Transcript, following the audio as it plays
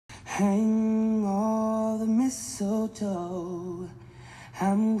Hang all the mistletoe.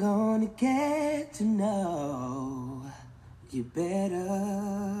 I'm gonna get to know you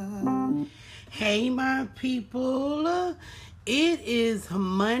better. Hey, my people. It is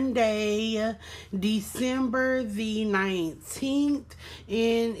Monday, December the 19th,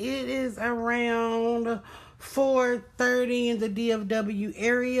 and it is around 4:30 in the DFW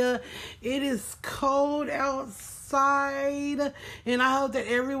area. It is cold outside, and I hope that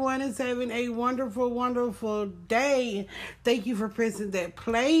everyone is having a wonderful, wonderful day. Thank you for pressing that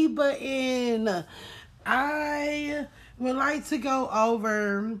play button. I would like to go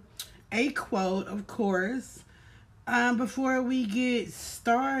over a quote, of course, before we get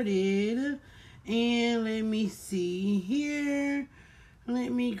started. And let me see here.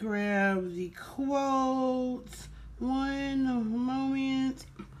 Let me grab the quote. One moment.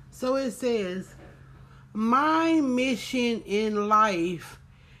 So it says, "My mission in life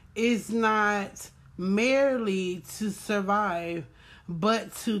is not merely to survive,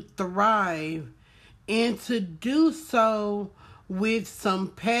 but to thrive, and to do so with some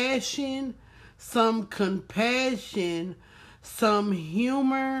passion, some compassion, some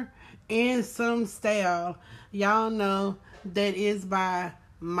humor, and some style." Y'all know that is by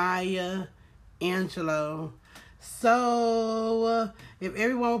Maya Angelou. So, if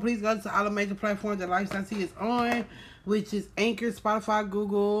everyone will please go to all the major platforms that Lifestyle Tea is on, which is Anchor, Spotify,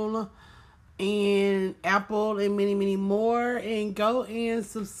 Google, and Apple, and many, many more, and go and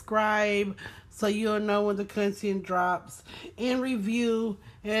subscribe so you'll know when the content drops. And review,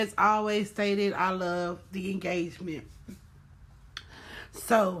 as always stated, I love the engagement.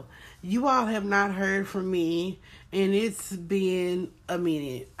 So, you all have not heard from me, and it's been a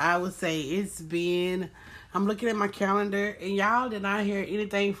minute. I would say I'm looking at my calendar, and y'all did not hear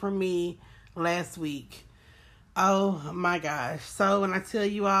anything from me last week. Oh my gosh. So when I tell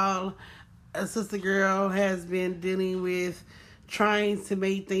you all, a sister girl has been dealing with trying to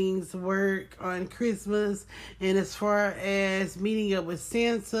make things work on Christmas, and as far as meeting up with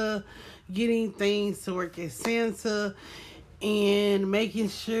Santa, getting things to work at Santa, and making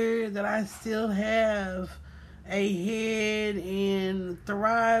sure that I still have a head and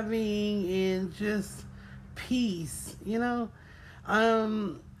thriving and just peace,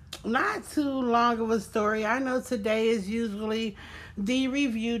 Not too long of a story. I know today is usually the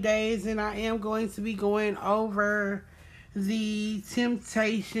review days, and I am going to be going over the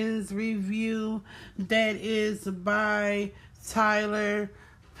Temptations review that is by Tyler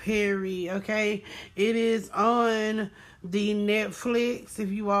Perry, okay? It is on the Netflix.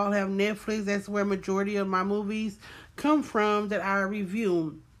 If you all have Netflix, that's where majority of my movies come from that I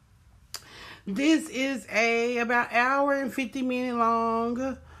review. This is about hour and 50 minute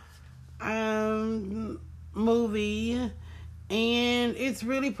long movie, and it's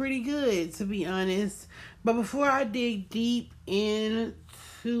really pretty good, to be honest. But before I dig deep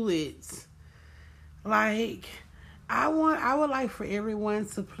into it, I would like for everyone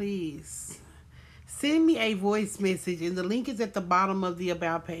to please send me a voice message, and the link is at the bottom of the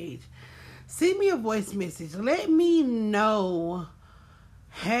About page. Send me a voice message. Let me know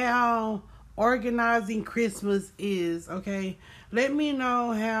how organizing Christmas is, okay? Let me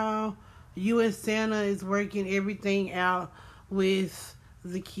know how you and Santa is working everything out with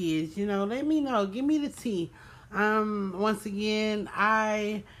the kids. Let me know. Give me the tea. Once again,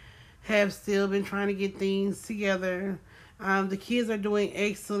 I have still been trying to get things together. The kids are doing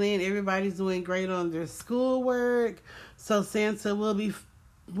excellent. Everybody's doing great on their schoolwork. So Santa will be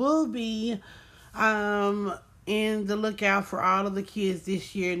in the lookout for all of the kids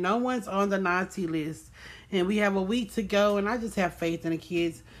this year. No one's on the naughty list, and we have a week to go, and I just have faith in the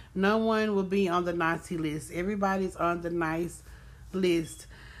kids. No one will be on the naughty list. Everybody's on the nice list.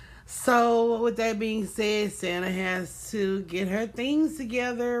 So with that being said, Santa has to get her things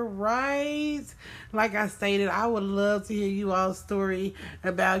together, right? Like I stated, I would love to hear you all's story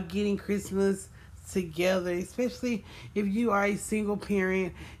about getting Christmas together, especially if you are a single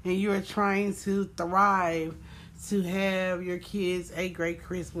parent and you are trying to thrive to have your kids a great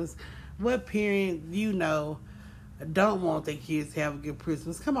Christmas. What parent don't want their kids to have a good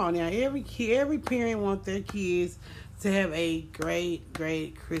Christmas? Come on now, every parent wants their kids to have a great,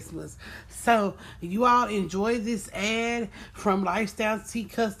 great Christmas. So you all enjoy this ad from Lifestyle Tea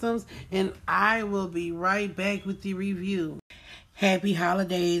Customs, and I will be right back with the review. Happy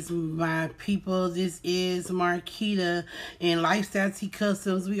holidays, my people. This is Marquita and Lifestyle Tea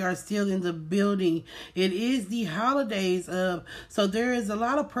Customs. We are still in the building. It is the holidays so there is a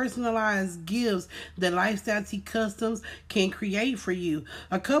lot of personalized gifts that Lifestyle Tea Customs can create for you.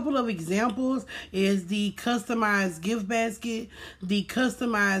 A couple of examples is the customized gift basket, the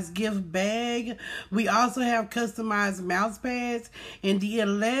customized gift bag. We also have customized mouse pads and the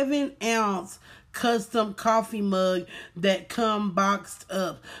 11-ounce custom coffee mug that come boxed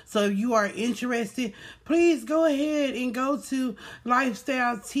up. So if you are interested, please go ahead and go to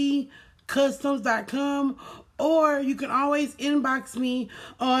lifestyleteacustoms.com, or you can always inbox me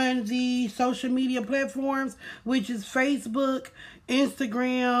on the social media platforms, which is Facebook,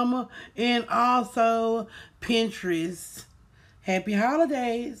 Instagram, and also Pinterest. Happy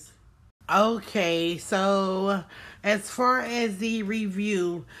holidays. Okay, so as far as the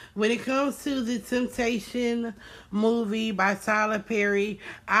review, when it comes to the Temptation movie by Tyler Perry,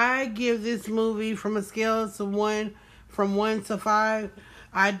 I give this movie from a scale of 1 to 5.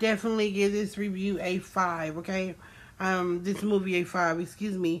 I definitely give this review a 5, okay? This movie a 5,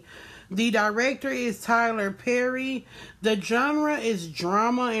 excuse me. The director is Tyler Perry. The genre is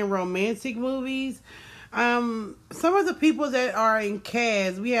drama and romantic movies. Some of the people that are in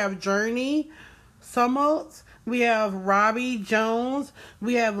cast, we have Journey Smollett, we have Robbie Jones,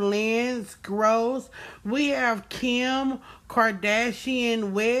 we have Lance Gross, we have Kim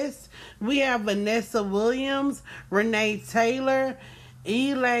Kardashian West, we have Vanessa Williams, Renee Taylor,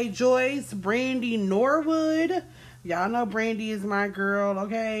 Eli Joyce, Brandy Norwood. Y'all know Brandy is my girl,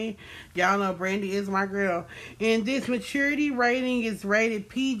 okay? Y'all know Brandy is my girl. And this maturity rating is rated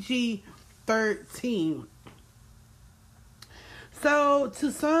PG-13. So,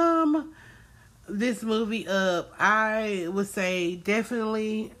 to sum this movie up, I would say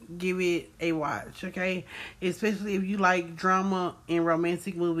definitely give it a watch, okay? Especially if you like drama and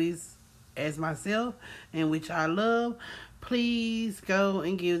romantic movies as myself, and which I love. Please go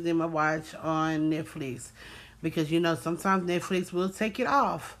and give them a watch on Netflix, because you know sometimes Netflix will take it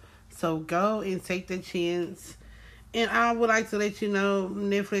off. So go and take the chance. And I would like to let you know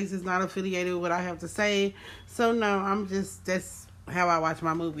Netflix is not affiliated with what I have to say. So no, that's how I watch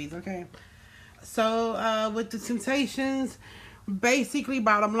my movies, okay? So with the Temptations, basically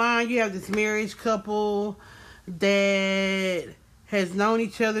bottom line, you have this marriage couple that has known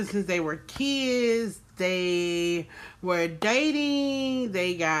each other since they were kids. They were dating,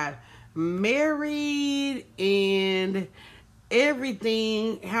 they got married and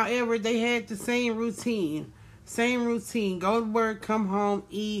everything. However, they had the same routine. Go to work, come home,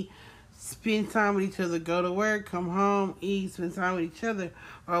 eat, spend time with each other. Go to work, come home, eat, spend time with each other,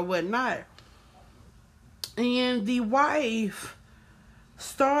 or whatnot. And the wife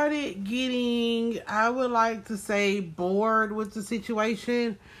started getting, I would like to say, bored with the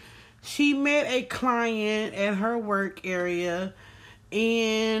situation. She met a client at her work area,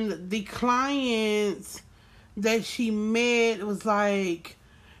 and the clients that she met was like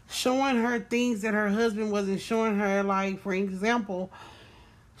showing her things that her husband wasn't showing her. Like, for example,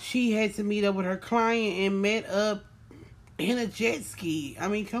 she had to meet up with her client and met up in a jet ski. I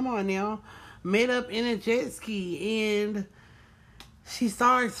mean, come on now. Met up in a jet ski, and she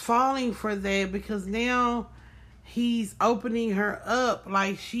starts falling for that because now he's opening her up.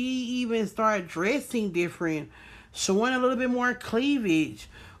 Like, she even started dressing different, showing a little bit more cleavage,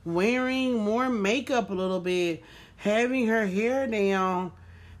 wearing more makeup a little bit, having her hair down,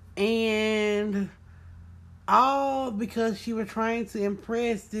 and all because she was trying to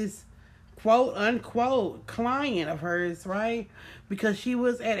impress this quote unquote client of hers, right? Because she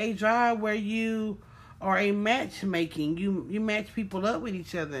was at a job where you are a matchmaking. You match people up with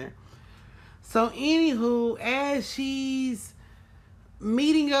each other. So anywho, as she's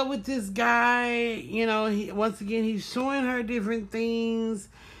meeting up with this guy, you know, once again, he's showing her different things.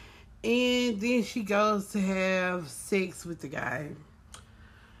 And then she goes to have sex with the guy.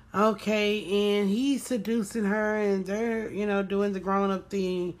 Okay, and he's seducing her, and they're, you know, doing the grown-up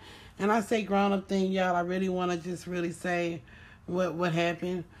thing. And I say grown-up thing, y'all, I really want to just really say what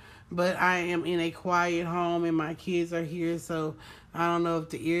happened. But I am in a quiet home, and my kids are here, so I don't know if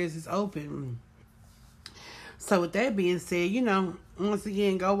the ears is open. So with that being said, you know, once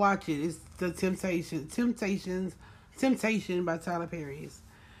again, go watch it. It's the Temptation by Tyler Perry.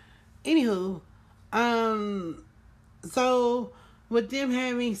 Anywho, so with them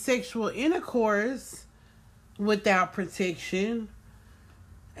having sexual intercourse without protection,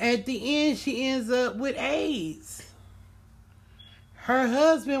 at the end she ends up with AIDS. Her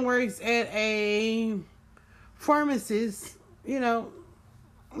husband works at a pharmacist, you know,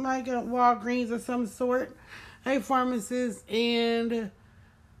 like a Walgreens or some sort. a pharmacist, and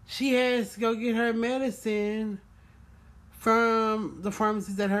she has to go get her medicine from the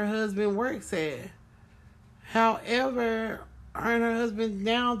pharmacist that her husband works at. However, her and her husband,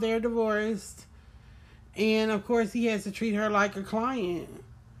 now they're divorced. And, of course, he has to treat her like a client.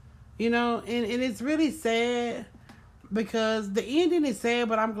 And it's really sad because the ending is sad,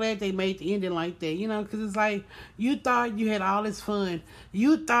 but I'm glad they made the ending like that, because it's like you thought you had all this fun.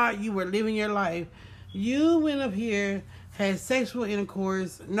 You thought you were living your life. You went up here, had sexual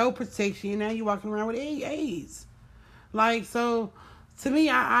intercourse, no protection, and now you're walking around with AIDS. Like, so, to me,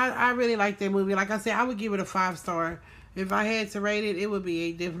 I really like that movie. Like I said, I would give it a 5-star. If I had to rate it, it would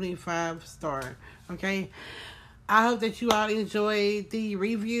be definitely 5-star. Okay? I hope that you all enjoyed the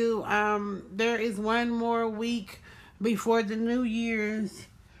review. There is one more week before the New Year's.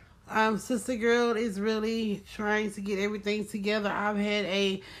 Sister Girl is really trying to get everything together. I've had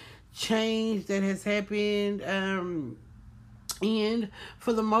a change that has happened. And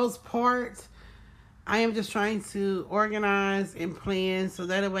for the most part, I am just trying to organize and plan so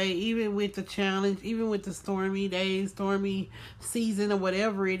that way, even with the challenge, even with the stormy days, stormy season, or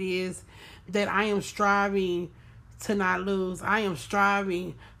whatever it is, that I am striving to not lose. I am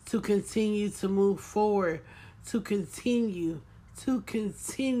striving to continue to move forward, to continue.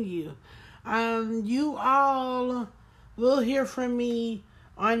 You all will hear from me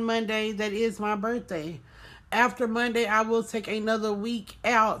on Monday. That is my birthday. After Monday, I will take another week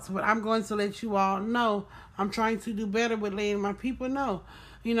out, but I'm going to let you all know. I'm trying to do better with letting my people know.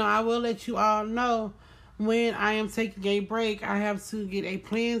 I will let you all know when I am taking a break. I have to get a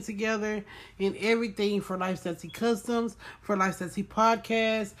plan together and everything for Lifestyle Tea Customs, for Lifestyle Tea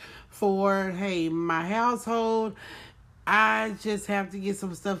Podcast, for, my household. I just have to get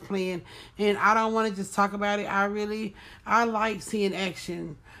some stuff planned, and I don't want to just talk about it. I like seeing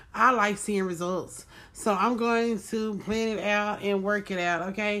action. I like seeing results. So I'm going to plan it out and work it out,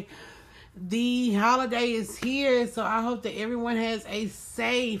 okay? The holiday is here, so I hope that everyone has a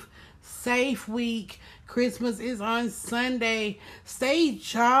safe week. Christmas is on Sunday. Stay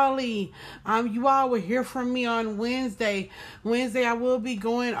jolly. You all will hear from me on Wednesday. Wednesday, I will be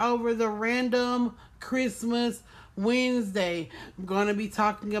going over the random Christmas Wednesday. I'm going to be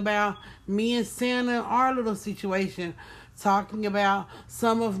talking about me and Santa, our little situation. Talking about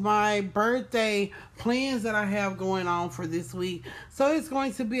some of my birthday plans that I have going on for this week. So it's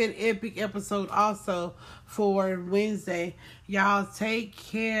going to be an epic episode also for Wednesday. Y'all take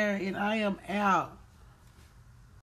care, and I am out.